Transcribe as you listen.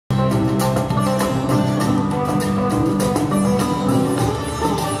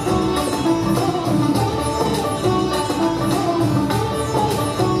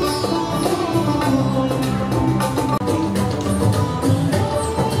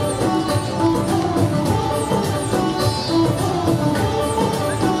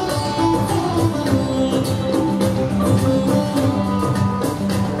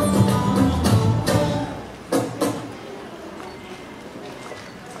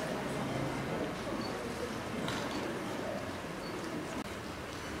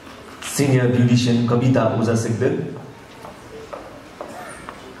Senior Beautician Kavita Oza Sikdil.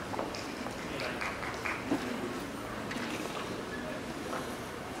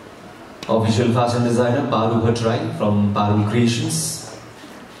 Official Fashion Designer Paru Bhattrai from Paru Creations.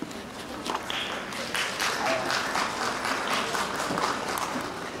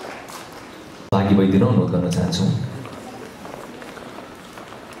 भागी भइदिन अनुरोध गर्न चाहन्छु।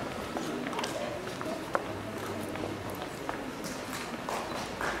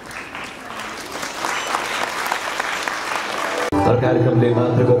 कार्यक्रमले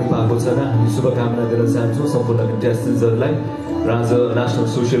मात्र गति पाएको छैन, हामी शुभकामना दिन चाहन्छौँ सम्पूर्ण कन्टेस्टेन्ट्सहरूलाई र आज नेसनल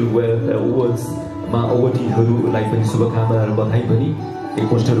सोशल वेलफेयर अवार्ड्समा अवार्डीहरूलाई पनि शुभकामना र बधाई पनि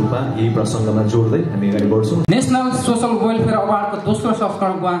एकमुष्ट रूपमा यही प्रसङ्गमा जोड्दै हामी अगाडि बढ्छौँ। नेसनल सोशल वेलफेयर अवार्डको दोस्रो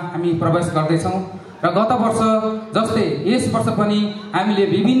संस्करणमा हामी प्रवेश गर्दैछौँ र गत वर्ष जस्तै यस वर्ष पनि हामीले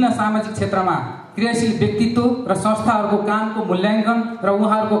विभिन्न सामाजिक क्षेत्रमा क्रियाशील व्यक्तित्व र संस्थाहरूको कामको मूल्याङ्कन र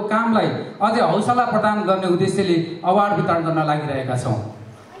उहाँहरूको कामलाई अझै हौसला प्रदान गर्ने उद्देश्यले अवार्ड वितरण गर्न लागिरहेका छौँ।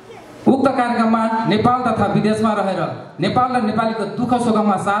 उक्त कार्यक्रममा नेपाल तथा विदेशमा रहेर नेपाल र नेपालीको दुःख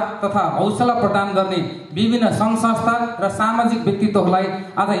सुखमा साथ तथा हौसला प्रदान गर्ने विभिन्न सङ्घ संस्था र सामाजिक व्यक्तित्वहरूलाई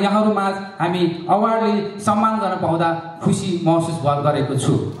आज यहाँहरूमाझ हामी अवार्डले सम्मान गर्न पाउँदा खुसी महसुस गरेको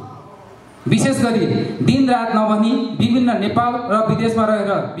छु। विशेष गरी दिन रात नभनी विभिन्न नेपाल र विदेशमा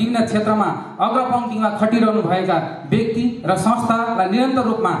रहेर विभिन्न क्षेत्रमा अग्रपङ्क्तिमा खटिरहनु भएका व्यक्ति र संस्थालाई निरन्तर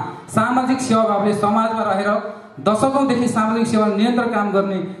रूपमा सामाजिक सेवाभावले समाजमा रहेर दशकौंदेखि सामाजिक सेवा निरन्तर काम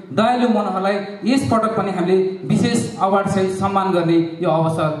गर्ने दयालु मनहरूलाई यस पटक पनि हामीले विशेष अवार्ड सहित सम्मान गर्ने यो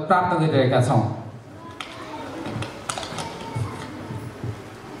अवसर प्राप्त गरिरहेका छौँ।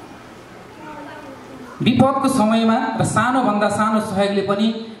 विपदको समयमा र सानोभन्दा सानो सहयोगले पनि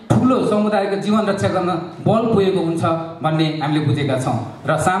ठुलो समुदायको जीवन रक्षा गर्न बल पुगेको हुन्छ भन्ने हामीले बुझेका छौँ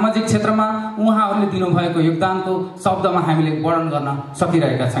र सामाजिक क्षेत्रमा उहाँहरूले दिनुभएको योगदानको शब्दमा हामीले वर्णन गर्न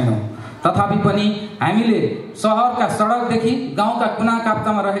सकिरहेका छैनौँ। तथापि पनि हामीले सहरका सडकदेखि गाउँका कुना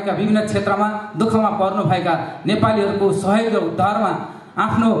काप्चामा रहेका विभिन्न क्षेत्रमा दुःखमा पर्नुभएका नेपालीहरूको सहयोग र उद्धारमा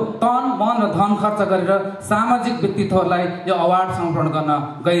आफ्नो तन मन र धन खर्च गरेर सामाजिक व्यक्तित्वहरूलाई यो अवार्ड समर्पण गर्न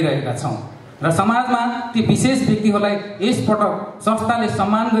गइरहेका छौँ र समाजमा ती विशेष व्यक्तिहरूलाई यसपटक संस्थाले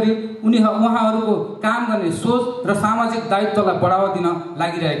सम्मान गरी उहाँहरूको काम गर्ने सोच र सामाजिक दायित्वलाई बढावा दिन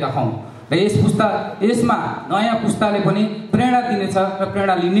लागिरहेका हौँ र यसमा नयाँ पुस्ताले पनि प्रेरणा दिनेछ र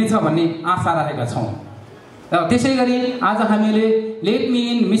प्रेरणा लिनेछ भन्ने आशा राखेका छौँ। र त्यसै गरी आज हामीले let me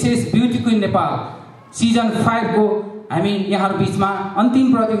in Mrs beauty queen Nepal season 5 को हामी यहाँहरु बीचमा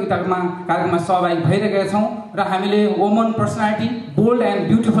अन्तिम प्रतियोगितामा कार्यक्रममा सहभागी भइरहेका छौँ र हामीले woman personality bold and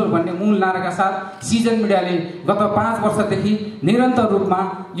beautiful भन्ने मूल नाराका साथ सिजन मिडियाले गत 5 वर्षदेखि निरन्तर रूपमा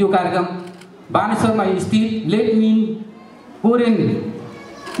यो कार्यक्रम बानेश्वरमा स्थित let me in Korean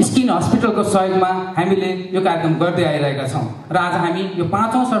skin हस्पिटलको सहयोगमा हामीले यो कार्यक्रम गर्दै आइरहेका छौँ र आज हामी यो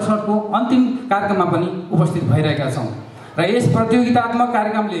 5औं संस्करणको अन्तिम कार्यक्रममा पनि उपस्थित भइरहेका छौँ र यस प्रतियोगितात्मक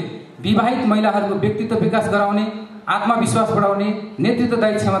कार्यक्रमले विवाहित महिलाहरूको व्यक्तित्व विकास गराउने, आत्मविश्वास बढाउने,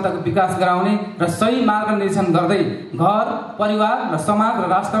 नेतृत्वदायी क्षमताको विकास गराउने र सही मार्गदर्शन गर्दै घर, परिवार र समाज र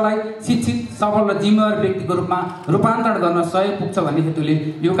राष्ट्रलाई शिक्षित, सफल र जिम्मेवार व्यक्तिको रूपमा रूपान्तरण गर्न सहयोग पुग्छ भन्ने हेतुले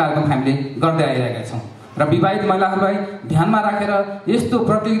यो कार्यक्रम हामीले गर्दै आइरहेका छौँ र विवाहित महिलाहरूलाई ध्यानमा राखेर यस्तो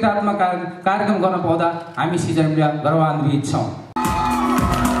प्रतियोगितात्मक कार्यक्रम गर्न पाउँदा हामी सिजन मिडिया गर्वान्वित छौँ।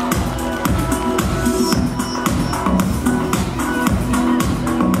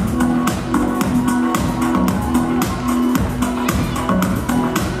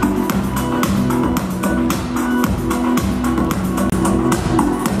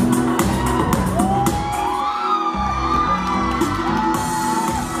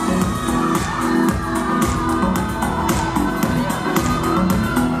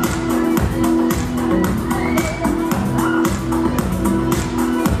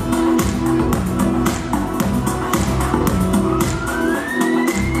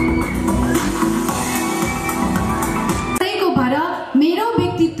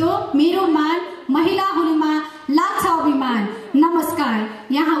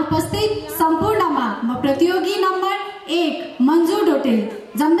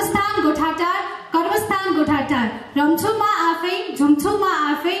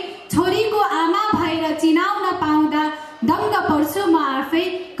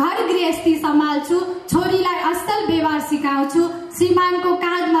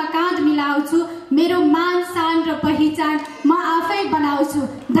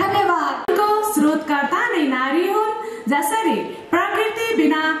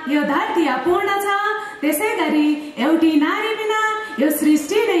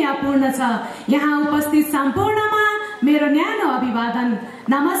 यहाँ उपस्थित सम्पूर्णमा मेरो न्यानो अभिवादन।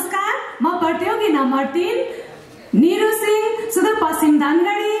 नमस्कार, म प्रतियोगी नम्बर 3 निरु सिंह सुदूरपश्चिम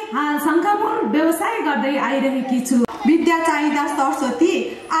धनगढी हाल शङ्खपुर व्यवसाय गर्दै आइरहेकी छु। विद्या चाहिँदा सरस्वती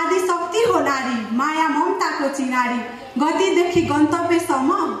आदि शक्ति हो नारी, माया ममताको चिनारी, गतिदेखि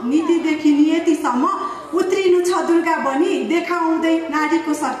गन्तव्यसम्म नीतिदेखि नियतिसम्म उत्रिनु छ दुर्गा बनी देखाउँदै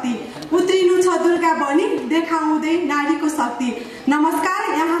नारीको शक्ति, उत्रिनु छ दुर्गा बनी देखाउँदै नारीको शक्ति। नमस्कार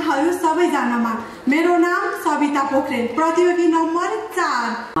यहाँहरू सबैजनामा। मेरो नाम सविता पोखरेल, प्रतियोगी नम्बर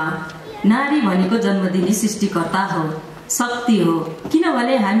 4। नारी भनेको जन्म दिने सृष्टिकर्ता हो, शक्ति हो,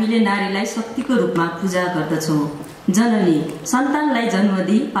 किनभने हामीले नारीलाई शक्तिको रूपमा पूजा गर्दछौँ। जननी सन्तानलाई जन्म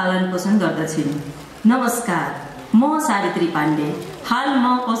दिई पालन पोषण गर्दछिन्। नमस्कार, म सावित्री पाण्डे, हाल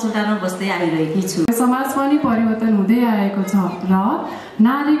म कसोटामा बस्दै आइरहेकी छु। समाज पनि परिवर्तन हुँदै आएको छ र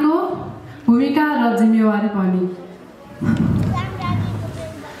नारीको भूमिका र जिम्मेवारी पनि।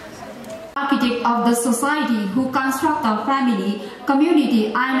 Architect of the society who construct the family,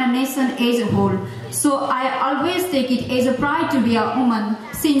 community and a nation as a whole. So I always take it as a pride to be a woman,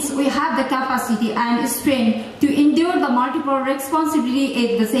 since we have the capacity and strength to endure the multiple responsibility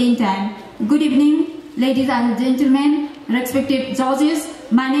at the same time. Good evening, ladies and gentlemen, respected judges.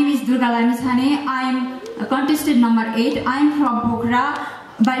 My name is Durga Lamisane. I am contestant number 8. I am from Pokhara.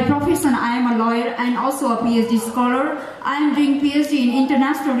 By profession, I am a lawyer and also a PhD scholar. I am doing PhD in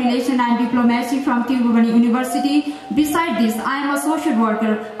International Relations and Diplomacy from Tiruvani University. Besides this, I am a social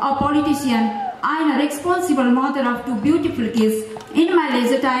worker, a politician. I am a responsible mother of 2 beautiful kids. In my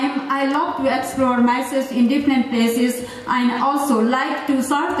leisure time, I love to explore myself in different places and also like to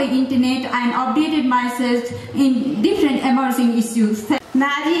surf the internet and update myself in different emerging issues.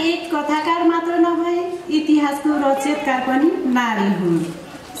 नारी एक कथाकार मात्र नभए इतिहासको रचयितकार पनि नारी हुन्।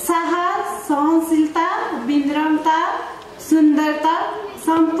 साहस, सहनशीलता, विनम्रता, सुन्दरता,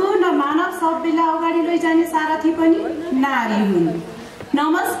 सम्पूर्ण मानव सभ्यलाई अगाडि लैजाने सारथी पनि नारी हुन्।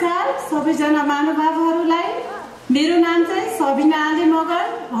 नमस्कार सबैजना महानुभावहरूलाई। मेरो नाम चाहिँ सबिना आले मगर,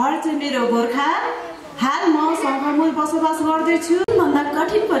 घर चाहिँ मेरो गोर्खा। हाल म शङ्खपुर बसोबास गर्दैछु। भन्दा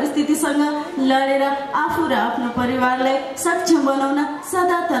कठिन परिस्थितिसँग लडेर आफू र आफ्नो परिवारलाई सक्षम बनाउन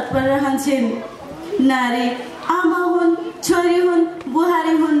सदा तत्पर रहन्छन्। नारी आमा हुन्, छोरी हुन्,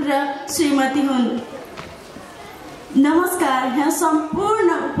 बुहारी हुन् र श्रीमती हुन्। नमस्कार, यहाँ सम्पूर्ण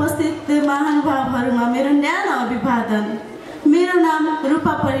उपस्थित महानुभावहरूमा मेरो न्यानो अभिवादन। मेरो नाम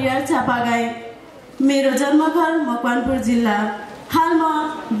रूपा परियार चापागाई, मेरो जन्मघर मकवानपुर जिल्ला। हाल म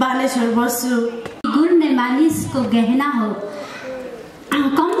बालेश्वर बस्छु। गुण नै मानिसको गहना हो।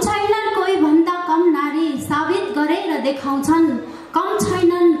 कम छैनन् कोही भन्दा कम नारी, साबित गरेर देखाउँछन्। कम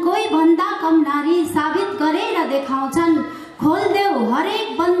छैनन् कोही भन्दा कम नारी, साबित गरेर देखाउँछन्। खोल्देऊ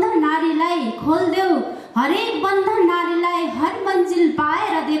हरेक बन्ध नारीलाई, खोल्देऊ हरेक बन्ध नारीलाई, हर मन्जिल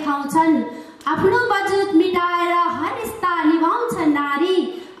पाएर देखाउँछन्। आफ्नो वजुद मिटाएर हर रिस्ता निभाउँछ नारी,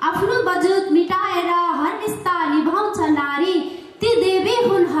 आफ्नो वजुद मिटाएर हर रिस्ता निभाउँछ नारी। ती देवी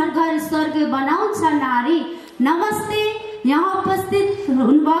हुन्, हर घर स्वर्ग बनाउँछ नारी। नमस्ते, यहाँ उपस्थित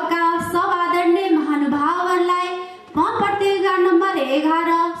हुनुभएका सब आदरणीय महानुभावहरूलाई म प्रतियोगिता नम्बर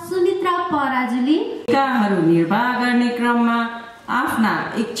 11 सुमित्रा पराजुली निर्वाह गर्ने क्रममा आफ्ना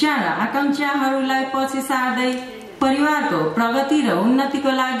इच्छा र आकांक्षाहरूलाई पछि सार्दै परिवारको प्रगति र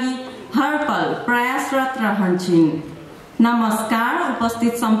उन्नतिको लागि हर पल प्रयासरत रहन्छन्। नमस्कार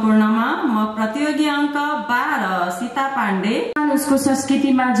उपस्थित सम्पूर्णमा, म प्रतियोगी अङ्क 12 सीता पाण्डे। उसको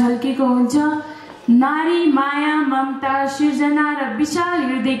संस्कृतिमा झल्केको हुन्छ। नारी माया, ममता, सृजना र विशाल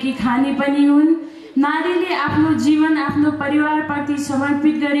हृदयकी खानी पनि हुन्। नारीले आफ्नो जीवन आफ्नो परिवारप्रति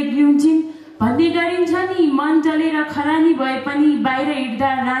समर्पित गरेकी हुन्छन्। भन्ने गरिन्छ नि, मन जलेर खरानी भए पनि बाहिर हिँड्दा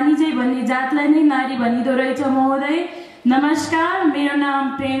रानी चाहिँ भन्ने जातलाई नै नारी भनिदो रहेछ महोदय। नमस्कार, मेरो नाम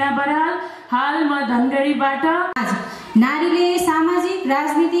प्रेरणा बराल, हाल म धनगढीबाट। नारीले सामाजिक,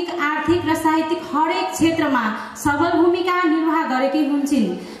 राजनीतिक, आर्थिक र साहित्यिक हरेक क्षेत्रमा सबल भूमिका निर्वाह गरेकी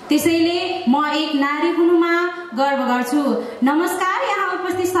हुन्छन्। त्यसैले म एक नारी हुनुमा गर्व गर्छु। नमस्कार यहाँ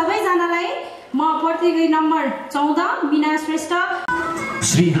उपस्थित सबैजनालाई। म प्रतियोगी नम्बर 14 मीना श्रेष्ठ।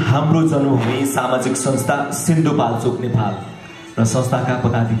 श्री हाम्रो जन्मभूमि सामाजिक संस्था सिन्धुपाल्चोक नेपाल र संस्थाका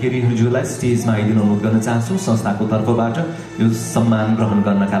पदाधिकारीहरूलाई स्टेजमा आइदिनु अनुरोध गर्न चाहन्छु। संस्थाको तर्फबाट यो सम्मान ग्रहण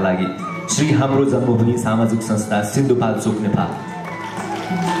गर्नका लागि श्री हाम्रो जन्मभूमि सामाजिक संस्था सिन्धुपाल्चोक नेपाल।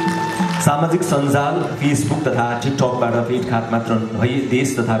 सामाजिक सञ्जाल फेसबुक तथा टिकटकबाट भेटघाट मात्र भई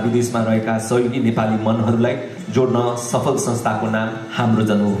देश तथा विदेशमा रहेका सहयोगी नेपाली मनहरूलाई जोड्न सफल संस्थाको नाम हाम्रो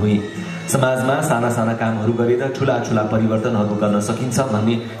जन्मभूमि। समाजमा साना साना कामहरू गरेर ठुला ठुला परिवर्तनहरू गर्न सकिन्छ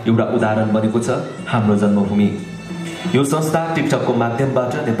भन्ने एउटा उदाहरण बनेको छ हाम्रो जन्मभूमि। यो संस्था टिकटकको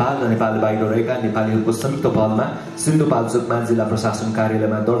माध्यमबाट नेपाल र नेपाल बाहिर रहेका नेपालीहरूको संयुक्त पहलमा सिन्धुपाल्चोकमा जिल्ला प्रशासन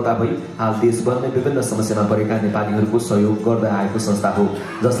कार्यालयमा दर्ता भई हाल देशभरमै विभिन्न समस्यामा परेका नेपालीहरूको सहयोग गर्दै आएको संस्था हो,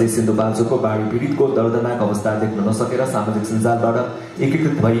 जसले सिन्धुपाल्चोकको बाढी पीडितको दर्दनाक अवस्था देख्न नसकेर सामाजिक सञ्जालबाट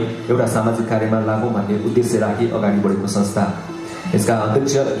एकीकृत भई एउटा सामाजिक कार्यमा लागौँ भन्ने उद्देश्य राखी अगाडि बढेको संस्था। यसका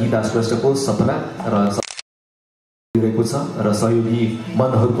अध्यक्ष गीता श्रेष्ठको सपना रहेको छ र सहयोगी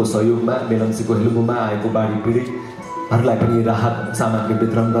मनहरूको सहयोगमा मेलम्चीको हेलुङमा आएको बाढी पीडितहरूलाई पनि राहत सामग्री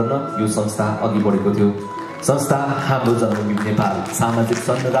वितरण गर्न यो संस्था अघि बढेको थियो। संस्था हाम्रो जन्मभूमि नेपाल सामाजिक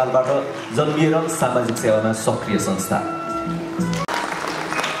सञ्जालबाट जन्मिएर सामाजिक सेवामा सक्रिय संस्था।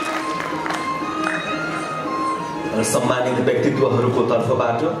 र सम्मानित व्यक्तित्वहरूको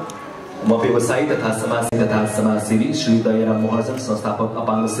तर्फबाट म व्यवसायी तथा समाजसेवी श्री दयाराम महर्जन संस्थापक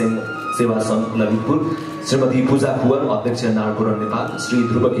अपाङ्ग सेवा सङ्घ ललितपुर, श्रीमती पूजा कुवर अध्यक्ष नारपुर नेपाल, श्री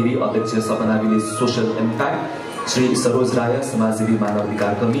ध्रुवगिरी अध्यक्ष सपना village social impact, Shri Saroj राय समाजसेवी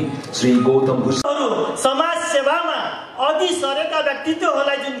मानवाधिकार कर्मी, श्री गौतम भूषण समाज सेवामा अघि सरेका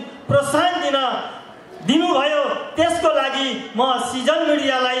व्यक्तित्वहरूलाई जुन प्रोत्साहन दिनुभयो त्यसको लागि म सिजन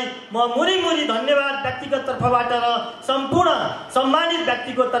मिडियालाई म मुरी धन्यवाद व्यक्तिगत तर्फबाट र सम्पूर्ण सम्मानित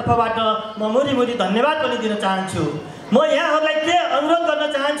व्यक्तिको तर्फबाट म मुरी धन्यवाद पनि दिन चाहन्छु। म यहाँहरूलाई के अनुरोध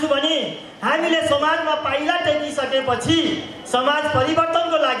गर्न चाहन्छु भने हामीले समाजमा पाइला टेकिसकेपछि समाज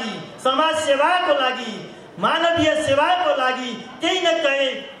परिवर्तनको लागि, समाज सेवाको लागि, मानवीय सेवाको लागि केही न केही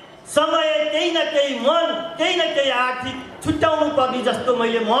समय, केही न केही मन, केही न केही आर्थिक छुट्याउनु पर्ने जस्तो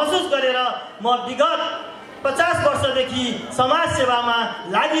मैले महसुस गरेर म विगत 50 वर्षदेखि समाज सेवामा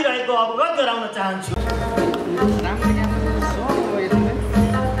लागिरहेको अवगत गराउन चाहन्छु।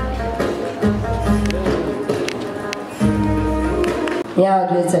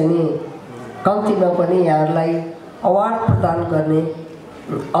 यहाँहरूले चाहिँ नि कम्तीमा पनि यहाँहरूलाई अवार्ड प्रदान गर्ने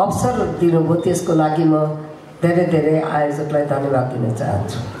अवसर दिनुभयो, त्यसको लागि म धेरै धेरै आयोजकलाई धन्यवाद दिन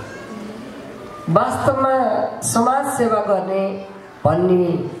चाहन्छु। वास्तवमा समाज सेवा गर्ने भन्ने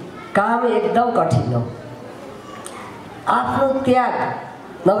काम एकदम कठिन हो। आफ्नो त्याग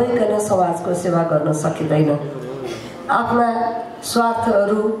नभइकन समाजको सेवा गर्न सकिँदैन। आफ्ना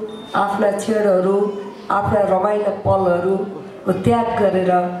स्वार्थहरू, आफ्ना छेडहरू, आफ्ना रमाइला पलहरूको त्याग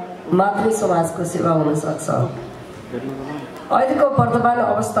गरेर मात्रै समाजको सेवा हुन सक्छ। अहिलेको वर्तमान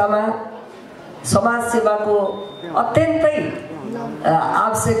अवस्थामा समाज सेवाको अत्यन्तै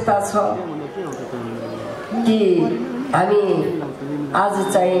आवश्यकता छ कि हामी आज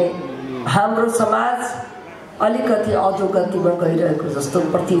चाहिँ हाम्रो समाज अलिकति अधोगतिमा गइरहेको जस्तो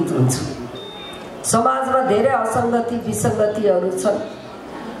प्रतीत हुन्छ। समाजमा धेरै असङ्गति विसङ्गतिहरू छन्।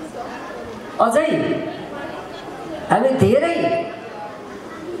 अझै हामी धेरै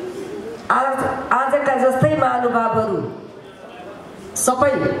आजका जस्तै महानुभावहरू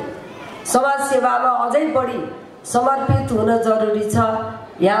सबै समाज सेवामा अझै बढी समर्पित हुन जरुरी छ।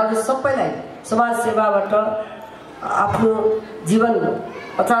 यहाँहरू सबैलाई समाज सेवाबाट आफ्नो जीवन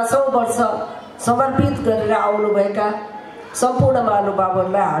 50औं वर्ष समर्पित गरेर आउनुभएका सम्पूर्ण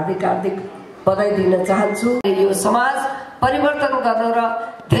महानुभावहरूलाई हार्दिक हार्दिक बधाई दिन चाहन्छु। यो समाज परिवर्तन गर्न र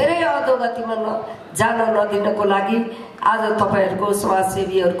धेरै अधोगतिमा जान नदिनको लागि आज तपाईहरूको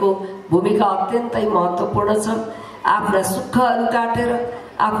समाजसेवीहरूको भूमिका अत्यन्तै महत्त्वपूर्ण छ। आफ्ना सुखहरू काटेर,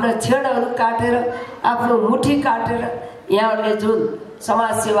 आफ्ना छेडहरू काटेर, आफ्नो मुठी काटेर यहाँहरूले जुन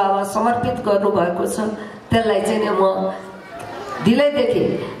समाज सेवामा समर्पित गर्नुभएको छ त्यसलाई चाहिँ म दिलैदेखि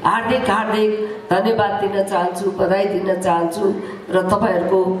हार्दिक धन्यवाद दिन चाहन्छु, बधाई दिन चाहन्छु। र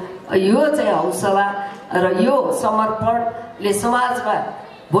तपाईहरूको यो चाहिँ हौसला र यो समर्पणले समाजमा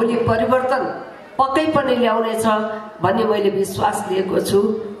भोलि परिवर्तन पक्कै पनि ल्याउनेछ भन्ने मैले विश्वास लिएको छु।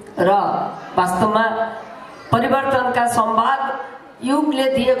 र वास्तवमा परिवर्तनका संवाद युगले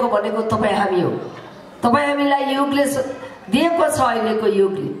दिएको भनेको तपाईँ हामी हो। तपाईँ हामीलाई युगले दिएको छ। अहिलेको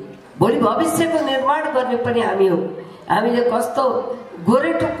युगले भोलि भविष्यको निर्माण गर्ने पनि हामी हो। हामीले कस्तो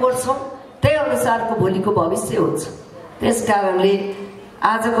गोरेटो कोर्छौँ त्यही अनुसारको भोलिको भविष्य हुन्छ। त्यसकारणले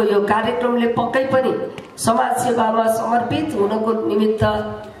आजको यो कार्यक्रमले पक्कै पनि समाज सेवामा समर्पित हुनको निमित्त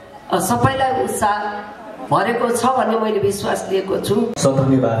सबैलाई उत्साह भरेको छ भन्ने मैले विश्वास लिएको छु।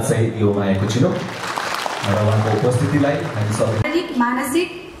 धन्यवाद चाहिँ यो आएको छु र उहाँको उपस्थितिलाई हामी शारीरिक, मानसिक,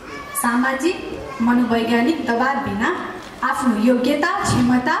 सामाजिक, मनोवैज्ञानिक दबाव बिना आफ्नो योग्यता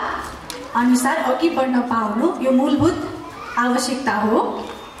क्षमता अनुसार अघि बढ्न पाउनु यो मूलभूत आवश्यकता हो।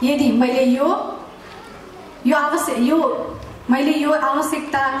 यदि मैले यो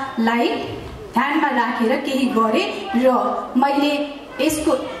आवश्यकतालाई ध्यानमा राखेर केही गरेँ र मैले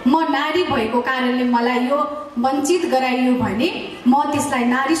यसको म नारी भएको कारणले मलाई यो वञ्चित गराइयो भने म त्यसलाई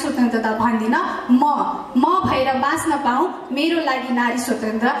नारी स्वतन्त्रता भन्दिनँ। म भएर बाँच्न पाऊँ, मेरो लागि नारी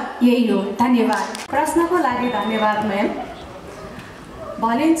स्वतन्त्र यही हो। धन्यवाद। प्रश्नको लागि धन्यवाद म्याम।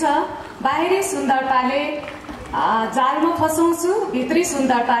 भनिन्छ बाहिरी सुन्दरताले जालमा फसाउँछु, भित्री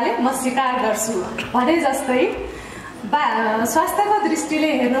सुन्दरताले म शिकार गर्छु भने जस्तै स्वास्थ्यको दृष्टिले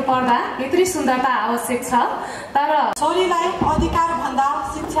हेर्नु पर्दा भित्री सुन्दरता आवश्यक छ, तर छोरीलाई अधिकार भन्दा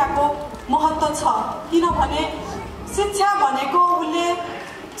शिक्षाको महत्त्व छ। किनभने शिक्षा भनेको उसले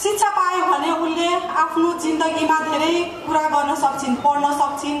शिक्षा पायो भने उसले आफ्नो जिन्दगीमा धेरै कुरा गर्न सक्छिन्, पढ्न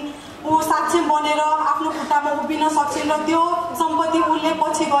सक्छिन्, ऊ सक्षम बनेर आफ्नो खुट्टामा उभिन सक्छिन् र त्यो सम्पत्ति उसले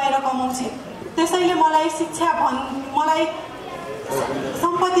पछि गएर कमाउँछिन्। त्यसैले मलाई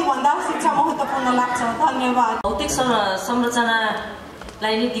सम्पत्ति भन्दा शिक्षा महत्त्वपूर्ण लाग्छ। धन्यवाद। भौतिक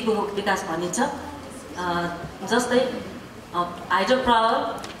संरचनालाई नै दिगो विकास भनिन्छ। जस्तै हाइड्रो पावर,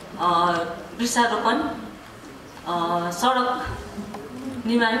 वृक्षारोपण, सडक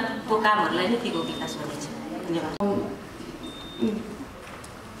निर्माणको कामहरूलाई नै दिगो विकास भनिन्छ। धन्यवाद।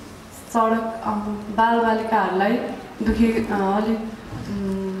 सडक बालबालिकाहरूलाई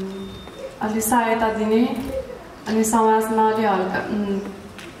अलि सहायता दिने अनि समाजमा अलि हल्का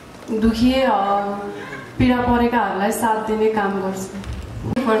दुखी पीडा परेकाहरूलाई साथ दिने काम गर्छु।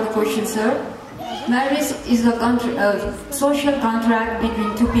 For the question, sir, marriage is a social contract between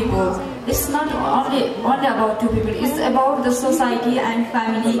two people. It's not only about two people. It's about the society and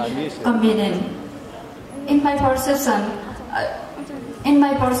family combined. In my perception,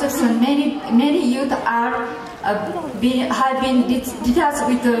 many youth have been detached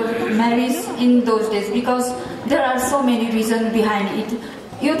with the marriage in those days because there are so many reasons behind it.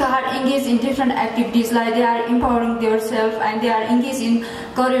 Youth are engaged in different activities, like they are empowering themselves and they are engaged in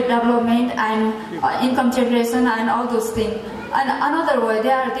career development and income generation and all those things. And another way,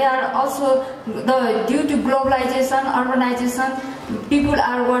 they are also due to globalization, urbanization, people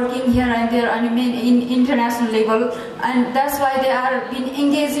are working here and there and in international level, and that's why they are been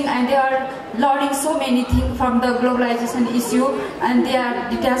engaging and they are learning so many things from the globalization issue and they are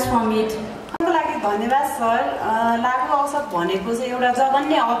detached from it. लागि धन्यवाद sir. लागु औषध भनेको चाहिँ एउटा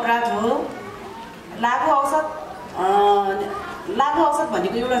जघन्य अपराध हो। लागु औषध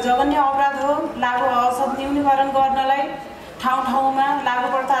भनेको एउटा जघन्य अपराध हो। लागु औषध न्यूनीकरण गर्नलाई ठाउँमा लागु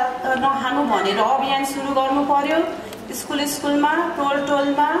प्रथा नखानु भनेर अभियान सुरु गर्नु पर्यो, स्कुलमा,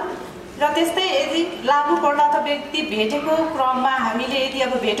 टोलमा। र त्यस्तै यदि लागु प्रथा व्यक्ति भेटेको क्रममा हामीले यदि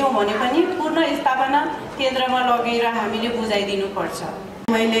अब भेट्यौँ भने पनि पूर्ण स्थापना केन्द्रमा लगेर हामीले बुझाइदिनु पर्छ।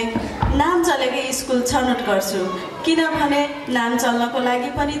 मैले नाम चलेको स्कुल छनौट गर्छु, किनभने नाम चल्नको लागि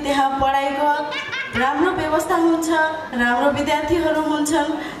पनि त्यहाँ पढाइको राम्रो व्यवस्था हुन्छ, राम्रो विद्यार्थीहरू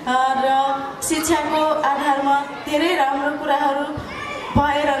हुन्छन् र शिक्षाको आधारमा धेरै राम्रो कुराहरू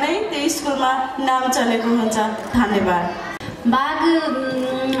भएर नै त्यो स्कुलमा नाम चलेको हुन्छ। धन्यवाद।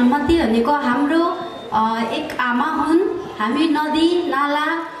 बागमती भनेको हाम्रो एक आमा हुन्। हामी नदी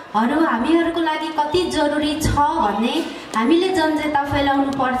नालाहरू हामीहरूको लागि कति जरुरी छ भन्ने हामीले जनचेतना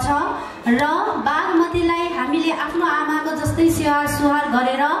फैलाउनु पर्छ र बागमतीलाई हामीले आफ्नो आमाको जस्तै स्याहार सुहार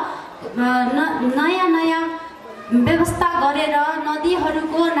गरेर नयाँ व्यवस्था गरेर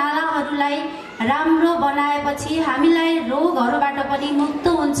नदीहरूको नालाहरूलाई राम्रो बनाएपछि हामीलाई रोगहरूबाट पनि मुक्त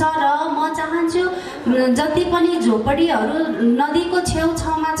हुन्छ। र म चाहन्छु जति पनि झोपडीहरू नदीको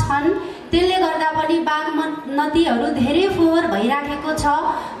छेउछाउमा छन् त्यसले गर्दा पनि बागमतीहरू धेरै फोहोर भइराखेको छ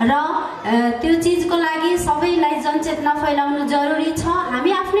र त्यो चिजको लागि सबैलाई जनचेतना फैलाउनु जरुरी छ।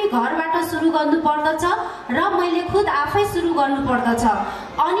 हामी आफ्नै घरबाट सुरु गर्नु पर्दछ र मैले खुद आफै सुरु गर्नु पर्दछ।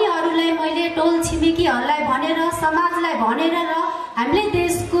 अनि अरूलाई मैले टोल छिमेकीहरूलाई भनेर, समाजलाई भनेर र हामीले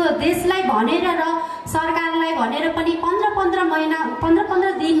देशलाई भनेर र सरकारलाई भनेर पनि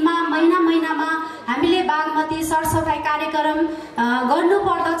 15 दिनमा महिनामा हामीले बागमती सरसफाइ कार्यक्रम गर्नु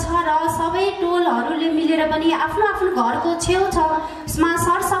पर्दछ र सबै टोलहरूले मिलेर पनि आफ्नो घरको छेउछाउमा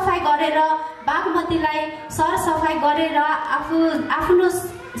सरसफाइ गरेर बागमतीलाई सरसफाइ गरेर आफ्नो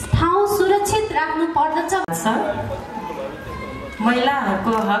ठाउँ सुरक्षित राख्नु पर्दछ।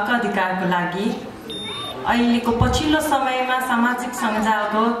 महिलाहरूको हक अधिकारको लागि अहिलेको पछिल्लो समयमा सामाजिक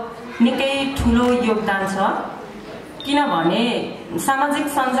सञ्जालको निकै ठुलो योगदान छ, किनभने सामाजिक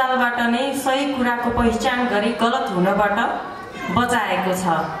सञ्जालबाट नै सही कुराको पहिचान गरी गलत हुनबाट बचाएको छ।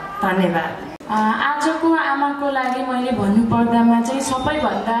 धन्यवाद। आजको आमाको लागि मैले भन्नुपर्दामा चाहिँ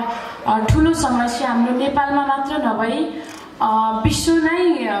सबैभन्दा ठुलो समस्या हाम्रो नेपालमा मात्र नभई विश्व नै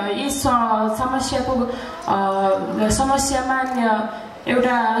यस समस्यामा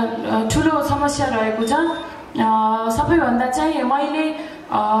एउटा ठुलो समस्या रहेको छ। सबैभन्दा चाहिँ मैले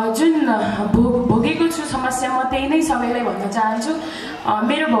जुन भोगेको छु समस्या म त्यही नै सबैलाई भन्न चाहन्छु।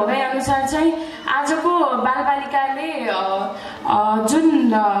 मेरो भोगाइ अनुसार चाहिँ आजको बालबालिकाले जुन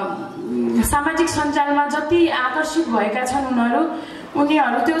सामाजिक सञ्जालमा जति आकर्षित भएका छन्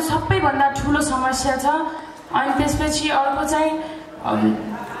उनीहरू त्यो सबैभन्दा ठुलो समस्या छ। अनि त्यसपछि अर्को चाहिँ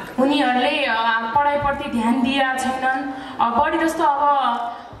उनीहरूले पढाइप्रति ध्यान दिएका छैनन्। बढी जस्तो अब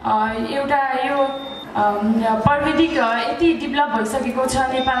एउटा यो प्रविधिक यति डेभलप भइसकेको छ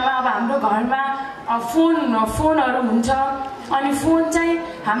नेपालमा। अब हाम्रो घरमा फोनहरू हुन्छ अनि फोन चाहिँ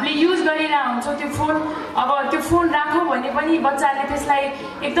हामीले युज गरिरहेको हुन्छौँ। त्यो फोन राखौँ भने पनि बच्चाले त्यसलाई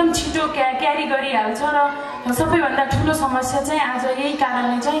एकदम छिटो क्यारी गरिहाल्छ र सबैभन्दा ठुलो समस्या चाहिँ आज यही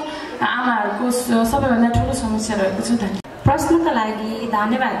कारणले चाहिँ आमाहरूको सबैभन्दा ठुलो समस्या रहेको छ। धन्यवाद। प्रश्नका लागि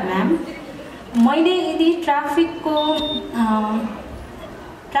धन्यवाद म्याम। मैले यदि ट्राफिक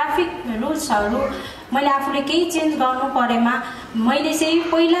रुल्सहरू मैले आफूले केही चेन्ज गर्नु परेमा मैले चाहिँ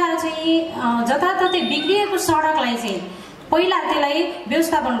पहिला चाहिँ जताततै बिग्रिएको सडकलाई चाहिँ पहिला त्यसलाई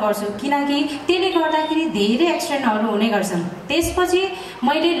व्यवस्थापन गर्छु, किनकि त्यसले गर्दाखेरि धेरै एक्सिडेन्टहरू हुने गर्छन्। त्यसपछि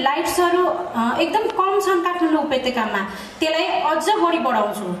मैले लाइट्सहरू एकदम कम छन् काठमाडौँ उपत्यकामा, त्यसलाई अझ बढी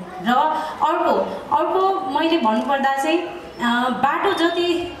बढाउँछु। र अर्को मैले भन्नुपर्दा चाहिँ बाटो जति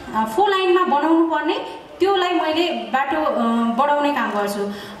 4 लाइनमा बनाउनु पर्ने त्योलाई मैले बाटो बढाउने काम गर्छु।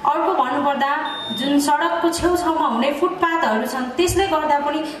 अर्को भन्नुपर्दा जुन सडकको छेउछाउमा हुने फुटपाथहरू छन् त्यसले गर्दा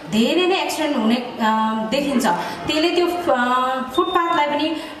पनि धेरै नै एक्सिडेन्ट हुने देखिन्छ। त्यसले त्यो फुटपाथलाई पनि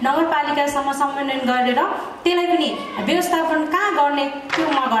नगरपालिकासम्म समन्वय गरेर त्यसलाई पनि व्यवस्थापन कहाँ गर्ने त्यो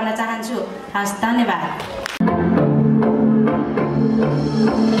म गर्न चाहन्छु। हस्, धन्यवाद।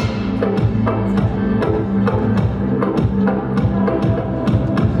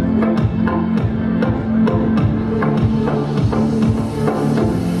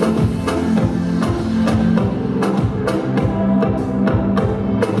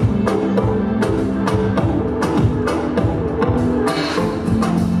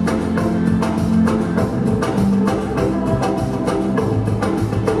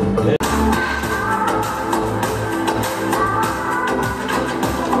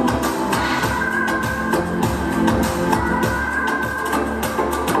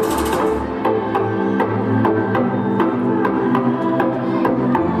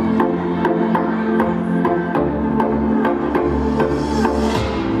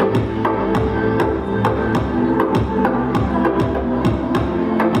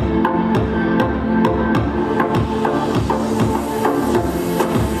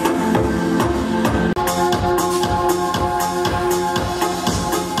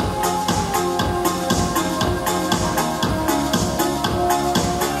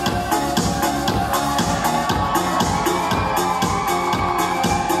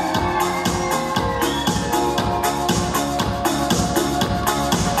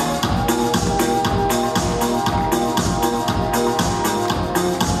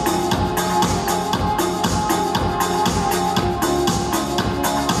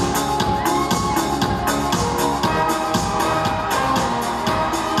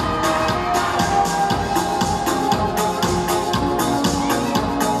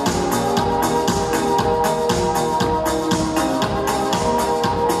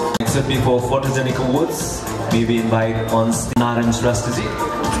 For photogenic awards, may we invite on Narayan Shrasthaji,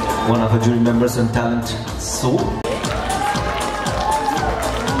 one of our jury members on talent show.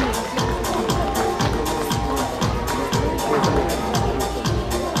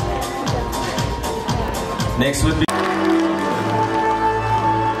 Next would be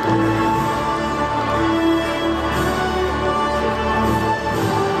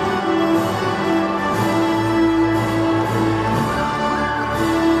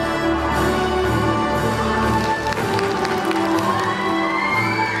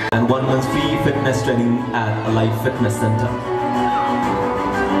and 1 month free fitness training at Alive Fitness Center.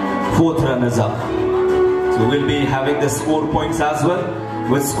 4th runners up. So we'll be having the score points as well.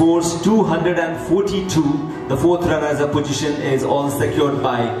 With scores 242, the 4th runners up position is all secured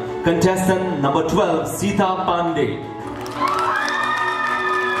by contestant number 12, Sita Pandey.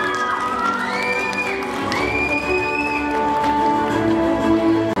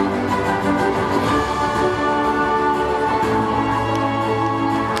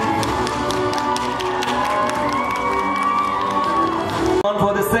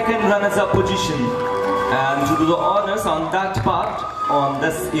 For the 2nd runners-up position, and to do the honors on that part, on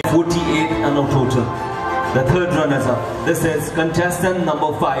this is 48 and no total. The 3rd runners-up, this is contestant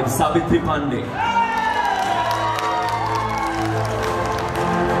number 5, Sabitri Pandey.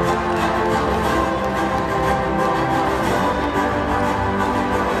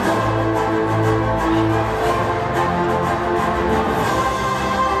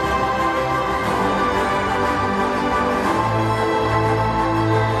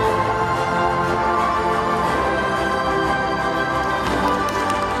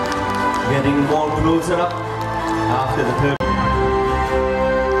 closer up after the third.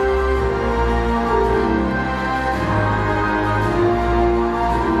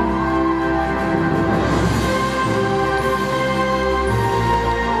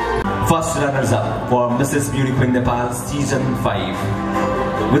 First runners-up for Mrs. Beauty Queen Nepal Season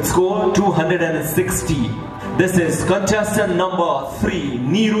 5 with score 260. This is contestant number 3,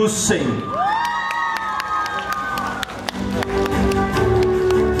 Neeru Singh.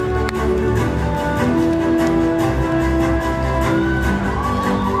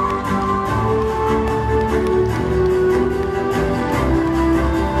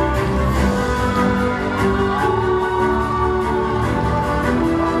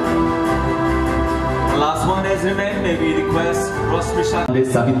 May we request Rosmisha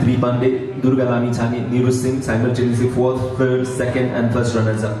Savitri Pandey, Durga Lami Chani, Neeru Singh simultaneously 4th, 3rd, 2nd and 1st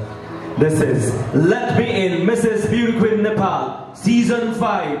runners up. This is Let Me In Mrs. Beauty Queen Nepal Season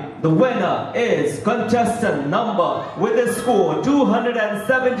 5. The winner is contestant number with a score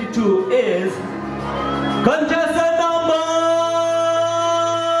 272 is contestant number.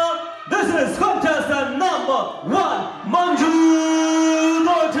 This is contestant number 1, Manju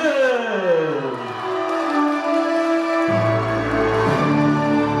Dorte.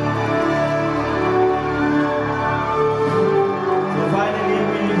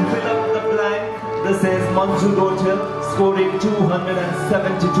 This is Manju Dorte scoring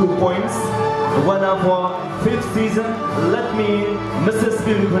 272 points. The winner for 5th season, Let Me In, Mrs.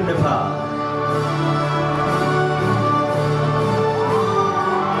 Beauty Queen Nepal.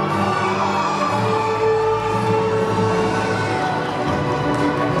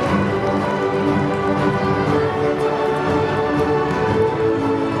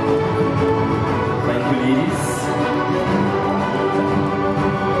 Thank you, ladies.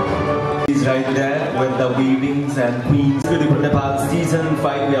 Right there with the weavings and queens. Beauty Queen Nepal Season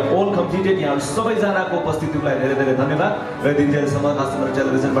 5 we have all completed. यहाँ सबैजनाको उपस्थितिलाई धेरै धन्यवाद र दिनजेलसम्म खास गरेर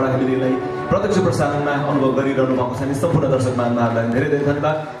टेलिभिजनबाट हामीले यसलाई प्रत्यक्ष प्रसारणमा अनुभव गरिरहनु भएको छ नि सम्पूर्ण दर्शक महानुभावलाई धेरै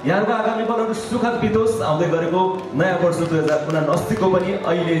धन्यवाद। यहाँको आगामी पलहरू सुखद बितोस्। आउँदै गरेको नयाँ वर्ष 2079 को पनि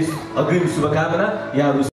अहिले अग्रिम शुभकामना। यहाँहरू